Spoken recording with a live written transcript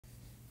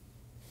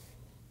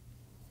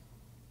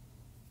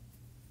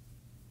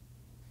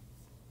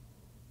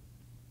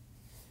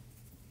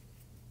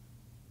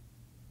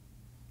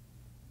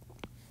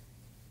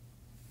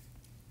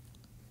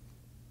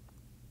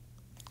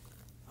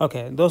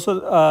Okay, those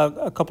are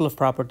a couple of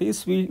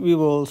properties. We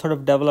will sort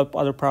of develop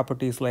other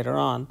properties later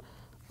on.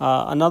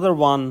 Another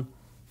one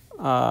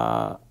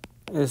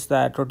is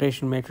that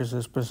rotation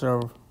matrices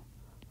preserve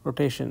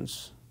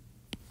rotations,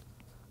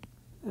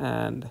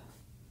 and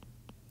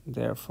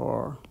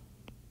therefore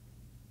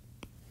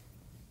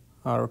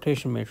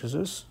rotation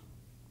matrices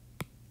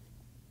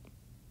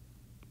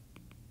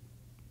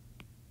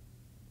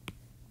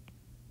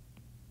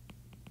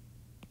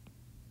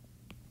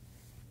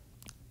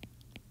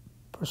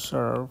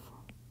preserve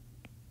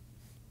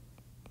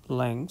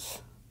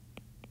lengths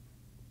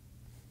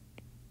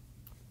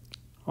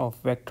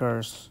of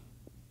vectors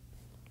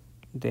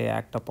they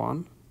act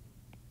upon.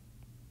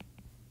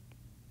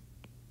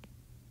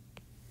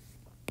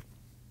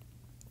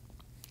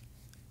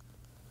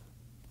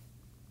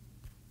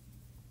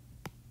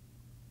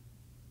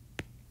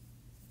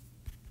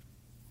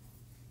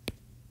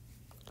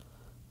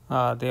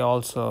 They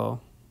also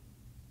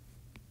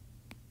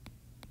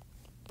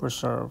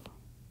preserve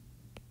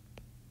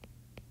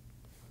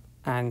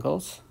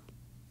angles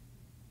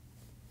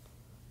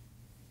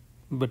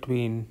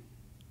between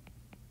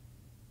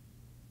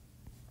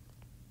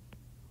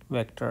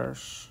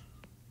vectors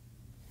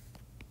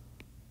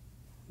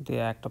they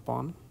act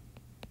upon.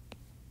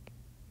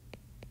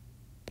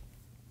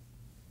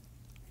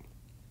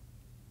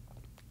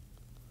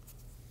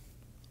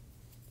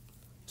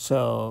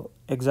 So,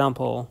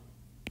 example,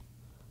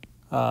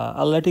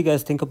 I'll let you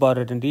guys think about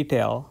it in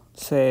detail.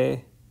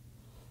 Say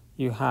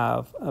you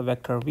have a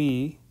vector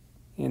v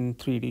in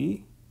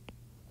 3D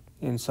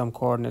in some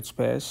coordinate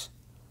space,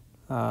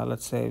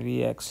 let's say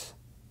vx,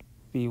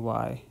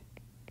 vy,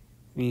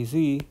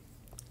 vz.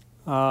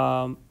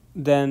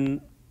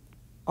 Then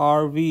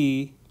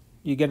rv,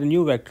 you get a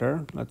new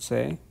vector, let's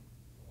say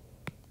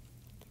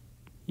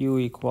u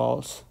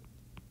equals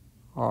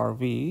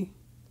rv,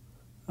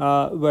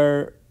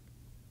 where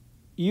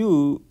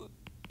u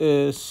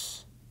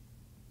is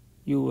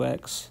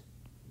ux,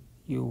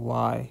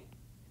 uy,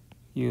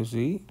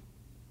 uz.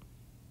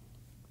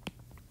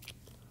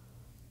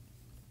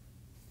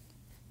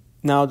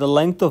 Now the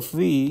length of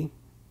v,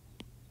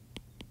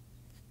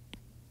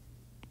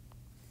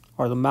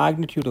 or the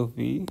magnitude of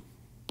v,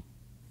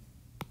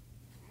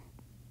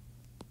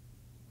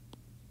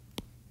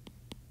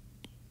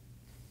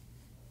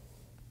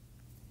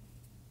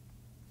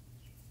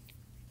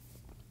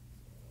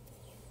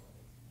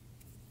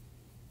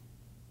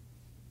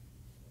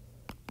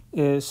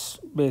 is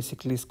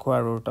basically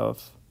square root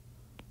of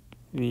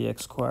vx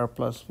square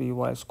plus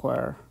vy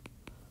square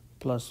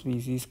plus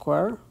vz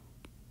square,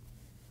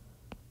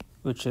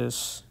 which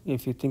is,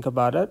 if you think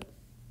about it,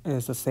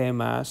 is the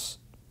same as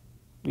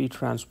v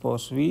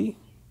transpose v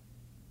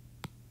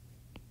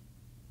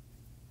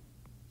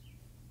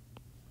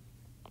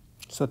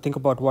So think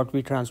about what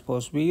v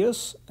transpose v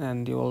is,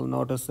 and you will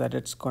notice that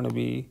it's going to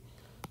be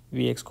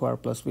vx square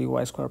plus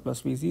vy square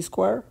plus vz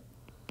square,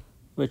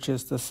 which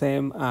is the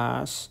same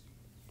as,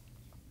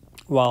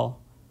 well,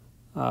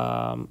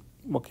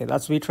 okay,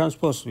 that's v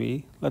transpose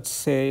v. Let's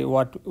say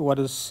what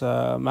is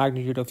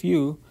magnitude of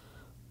u.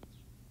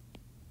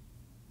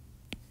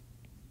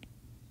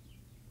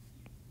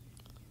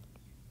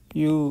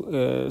 U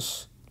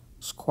is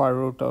square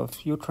root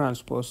of u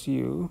transpose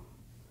u.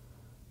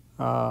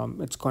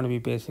 It's going to be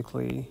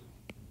basically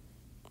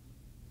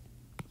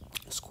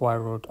square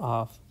root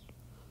of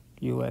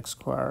ux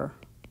square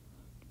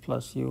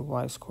plus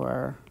uy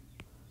square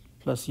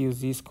plus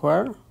uz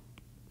square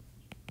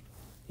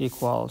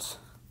equals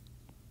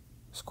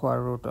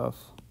square root of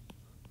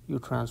u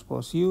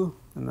transpose u,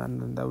 and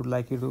then I would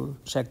like you to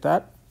check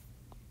that,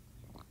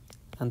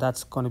 and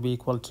that's going to be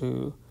equal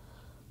to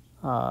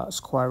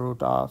square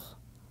root of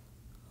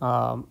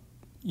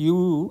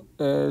u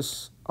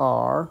is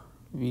r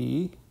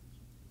v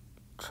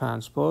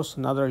transpose,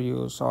 another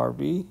u is r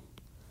v.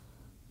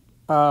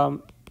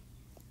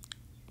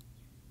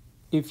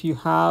 If you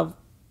have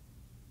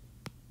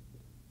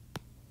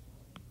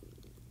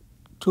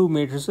two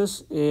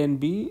matrices A and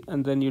B,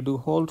 and then you do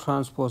whole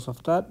transpose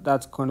of that,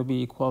 that's going to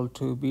be equal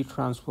to B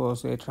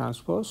transpose A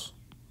transpose.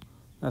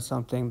 That's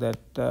something that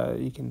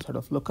you can sort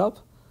of look up.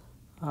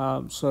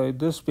 So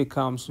this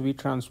becomes V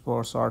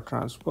transpose R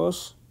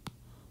transpose,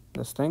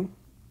 this thing,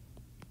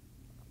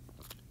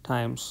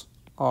 times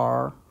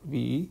R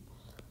V,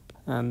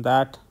 and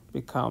that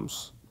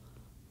becomes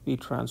V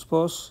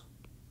transpose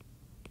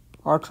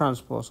R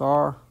transpose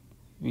R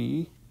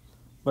V.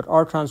 But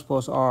R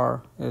transpose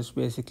R is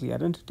basically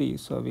identity,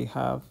 so we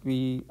have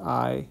V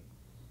I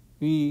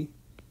V,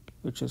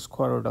 which is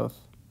square root of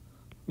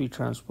V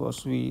transpose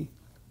V,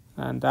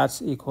 and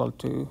that's equal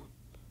to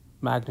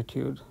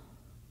magnitude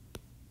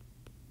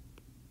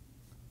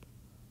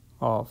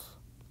of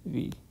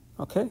V.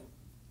 Okay,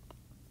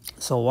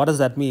 so what does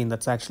that mean?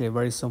 That's actually a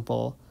very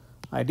simple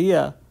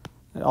idea.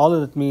 And all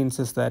that it means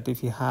is that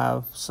if you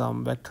have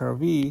some vector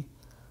V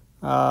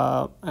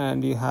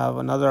and you have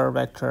another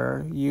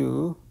vector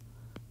U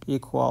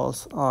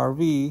equals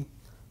RV,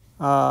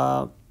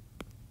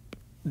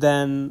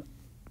 then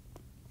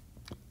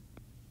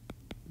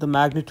the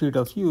magnitude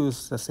of U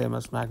is the same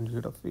as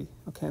magnitude of V.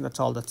 Okay, that's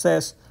all that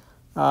says,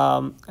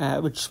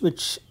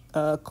 which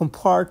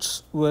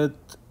comports with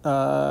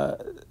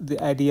the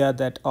idea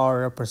that R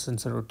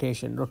represents a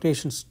rotation.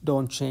 Rotations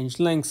don't change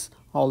lengths;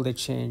 all they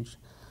change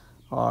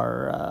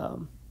are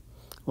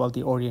well,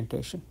 the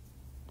orientation.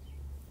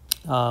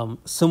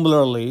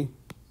 Similarly,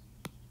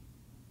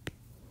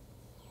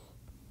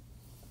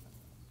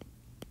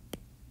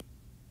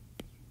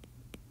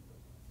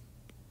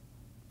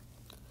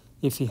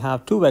 if you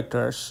have two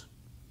vectors,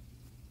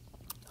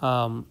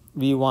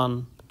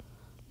 v1,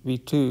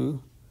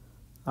 v2,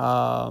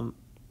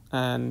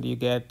 and you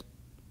get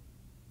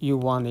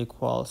u1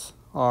 equals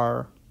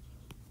r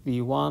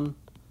v1,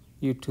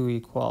 u2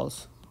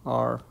 equals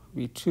r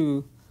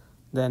v2,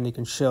 then you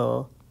can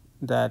show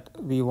that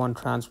v1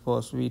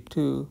 transpose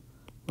v2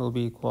 will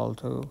be equal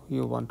to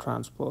u1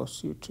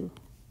 transpose u2.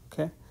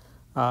 Okay,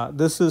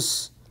 this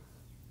is,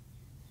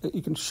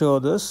 you can show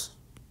this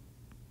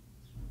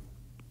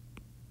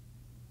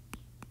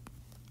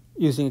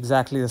using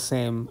exactly the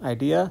same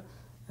idea,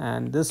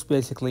 and this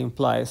basically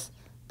implies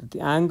that the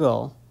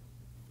angle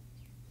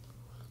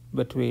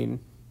between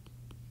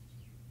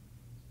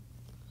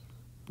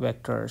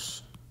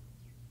vectors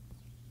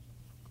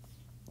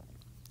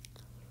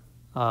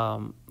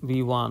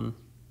v1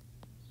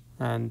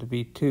 and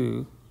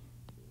v2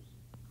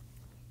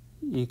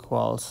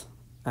 equals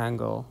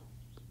angle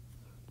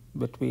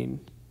between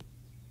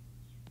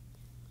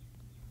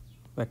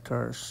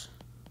vectors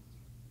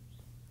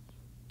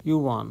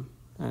u1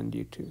 and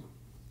u2.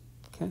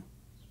 Okay.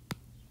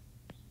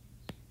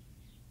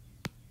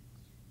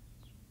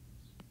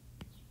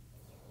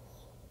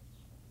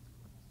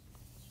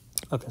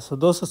 Okay, so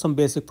those are some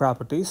basic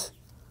properties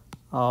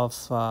of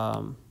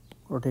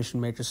rotation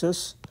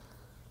matrices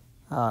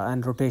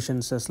and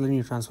rotations as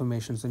linear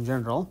transformations in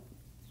general.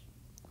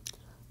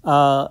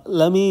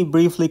 Let me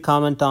briefly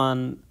comment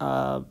on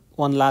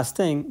one last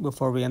thing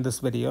before we end this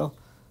video.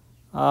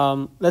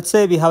 Let's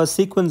say we have a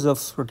sequence of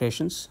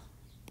rotations.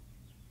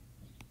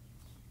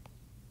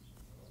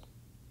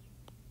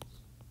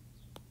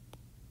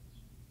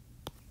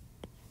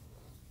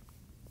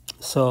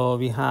 So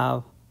we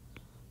have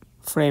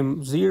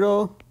frame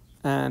 0,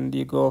 and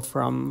you go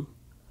from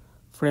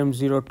frame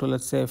 0 to,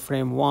 let's say,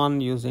 frame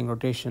 1 using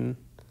rotation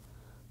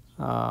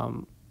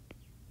 0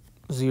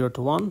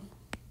 to 1.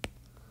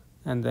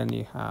 And then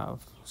you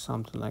have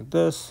something like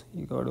this.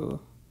 You go to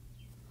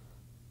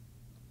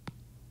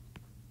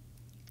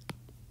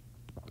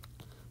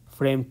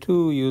frame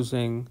 2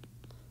 using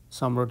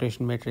some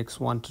rotation matrix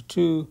 1 to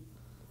 2,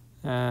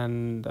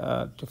 and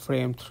to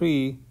frame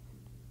 3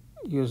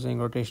 using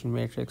rotation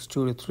matrix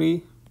 2 to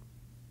 3.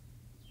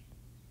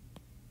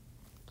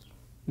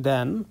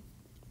 Then,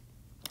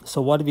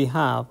 so what we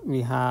have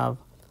E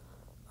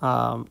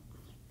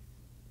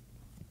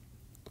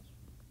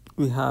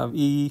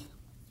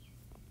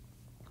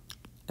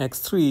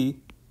x3,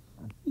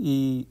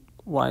 E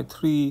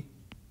y3,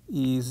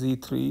 E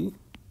z3.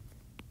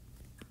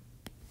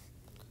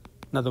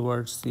 In other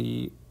words,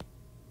 the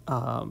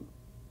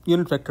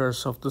unit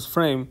vectors of this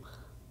frame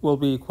will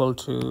be equal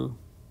to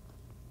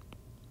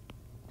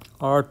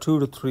R2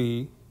 to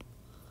 3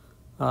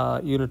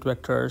 unit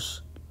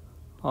vectors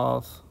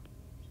of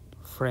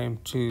frame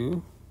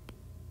 2,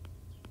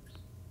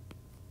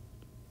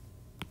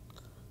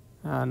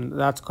 and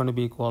that's going to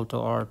be equal to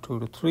R2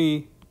 to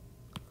 3,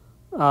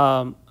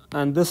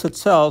 and this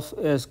itself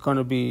is going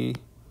to be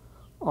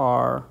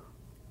R1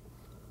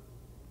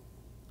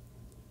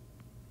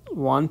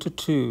 to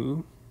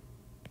 2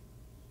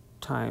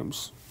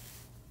 times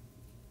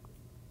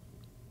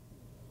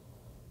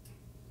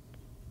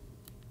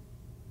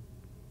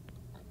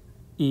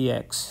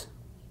EX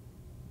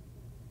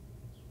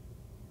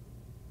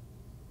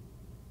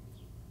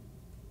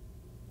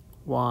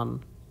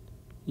one,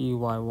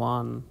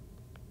 EY1,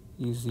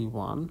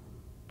 EZ1.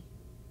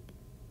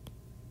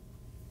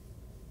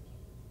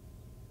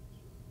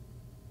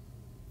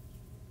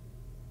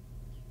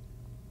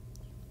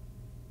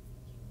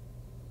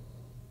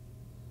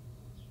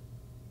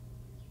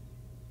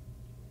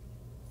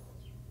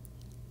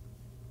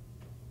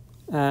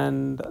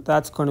 And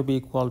that's going to be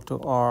equal to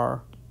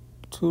R2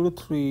 to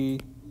 3,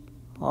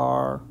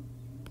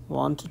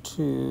 R1 to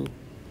 2,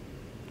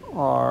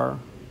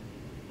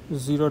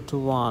 R0 to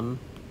 1,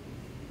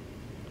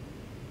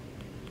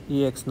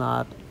 EX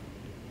naught,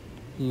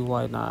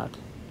 EY naught,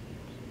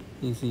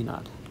 EZ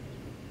naught.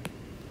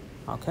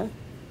 Okay,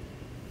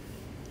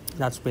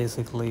 that's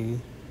basically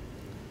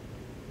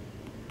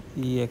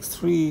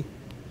EX3,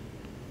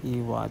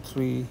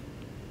 EY3,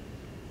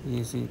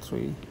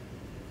 EZ3.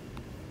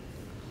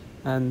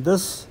 And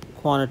this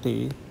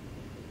quantity,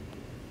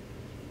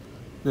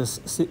 this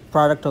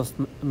product of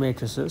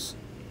matrices,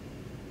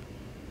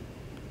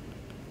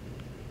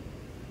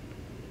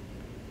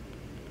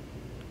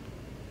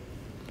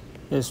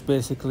 is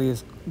basically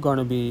going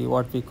to be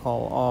what we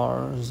call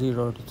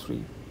R0 to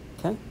 3.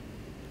 Okay,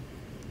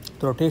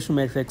 the rotation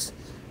matrix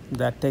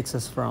that takes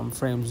us from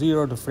frame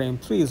 0 to frame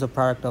 3 is a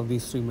product of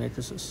these three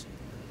matrices.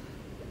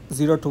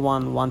 0 to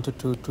 1, 1 to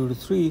 2, 2 to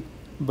 3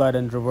 but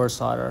in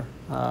reverse order,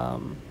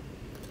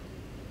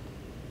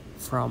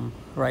 from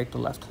right to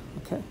left.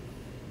 Okay,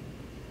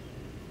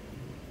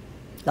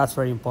 that's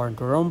very important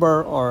to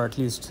remember, or at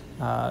least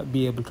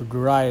be able to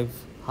derive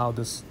how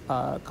this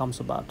comes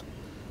about.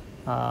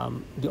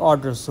 The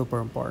order is super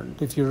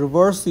important. If you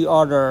reverse the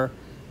order,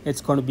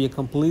 it's going to be a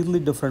completely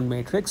different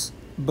matrix,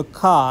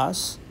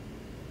 because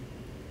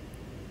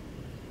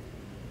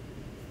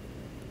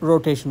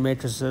rotation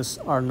matrices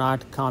are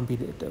not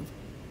commutative.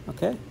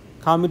 Okay,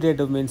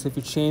 commutative means if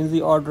you change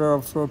the order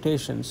of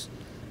rotations,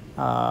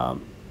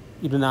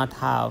 you do not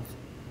have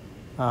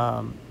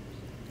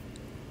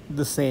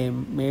the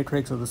same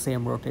matrix or the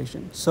same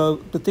rotation. So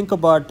to think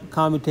about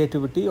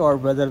commutativity, or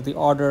whether the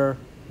order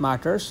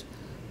matters,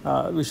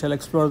 we shall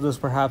explore this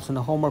perhaps in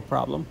a homework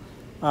problem.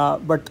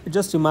 But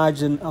just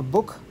imagine a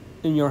book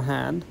in your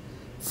hand,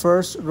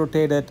 first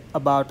rotated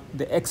about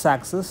the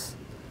x-axis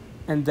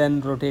and then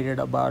rotated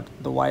about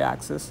the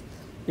y-axis.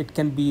 It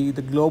can be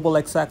the global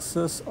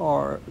x-axis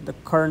or the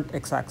current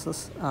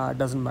x-axis,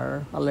 doesn't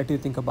matter. I'll let you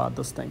think about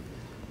this thing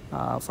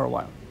for a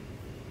while.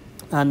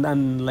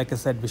 And like I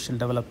said, we shall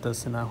develop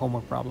this in a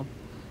homework problem.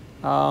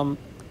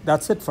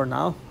 That's it for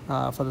now.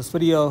 For this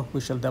video,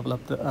 we shall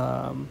develop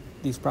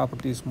these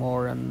properties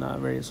more in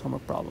various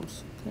homework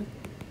problems.